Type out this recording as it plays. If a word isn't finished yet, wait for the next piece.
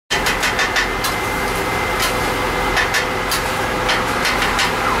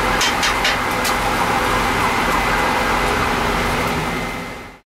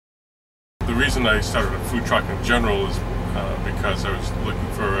reason I started a food truck in general is because I was looking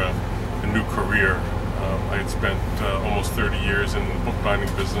for a new career. I had spent almost 30 years in the bookbinding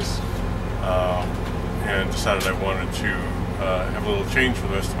business and decided I wanted to have a little change for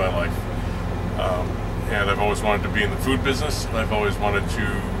the rest of my life. And I've always wanted to be in the food business. I've always wanted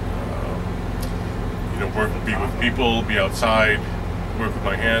to work, be with people, be outside, work with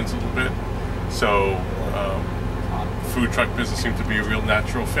my hands a little bit. So food truck business seemed to be a real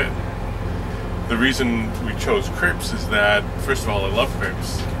natural fit. The reason we chose crepes is that, first of all, I love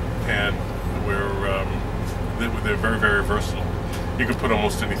crepes, and they're very, very versatile. You can put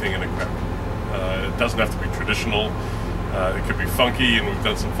almost anything in a crepe. It doesn't have to be traditional. It could be funky, and we've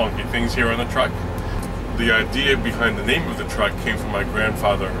done some funky things here on the truck. The idea behind the name of the truck came from my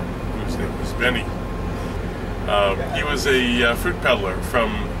grandfather, whose name was Benny. He was a fruit peddler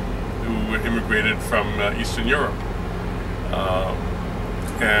who immigrated from Eastern Europe,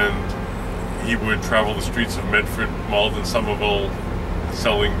 and he would travel the streets of Medford, Malden, Somerville,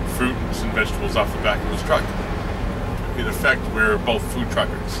 selling fruits and vegetables off the back of his truck. In effect, we're both food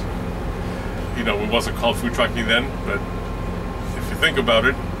truckers. It wasn't called food trucking then, but if you think about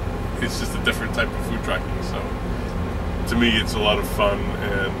it, it's just a different type of food trucking. So, to me, it's a lot of fun,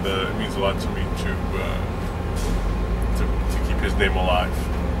 and it means a lot to me to keep his name alive.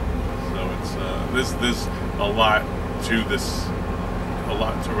 So there's a lot to this, a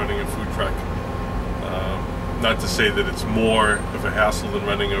lot to running a food truck. Not to say that it's more of a hassle than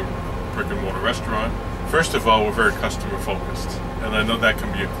running a brick and mortar restaurant. First of all, we're very customer focused, and I know that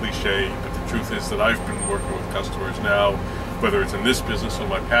can be a cliche, but the truth is that I've been working with customers now, whether it's in this business or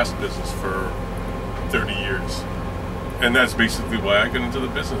my past business, for 30 years. And that's basically why I get into the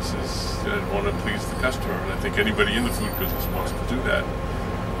business, is I want to please the customer, and I think anybody in the food business wants to do that.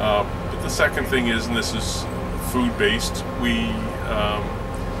 But the second thing is, and this is food-based, we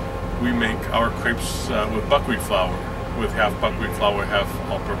make our crepes with buckwheat flour, with half buckwheat flour, half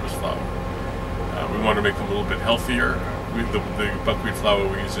all-purpose flour. We want to make them a little bit healthier. The buckwheat flour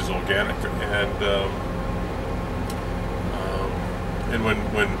we use is organic, and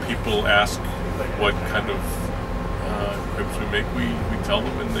when people ask what kind of crepes we make, we tell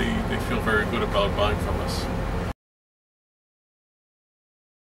them, and they feel very good about buying from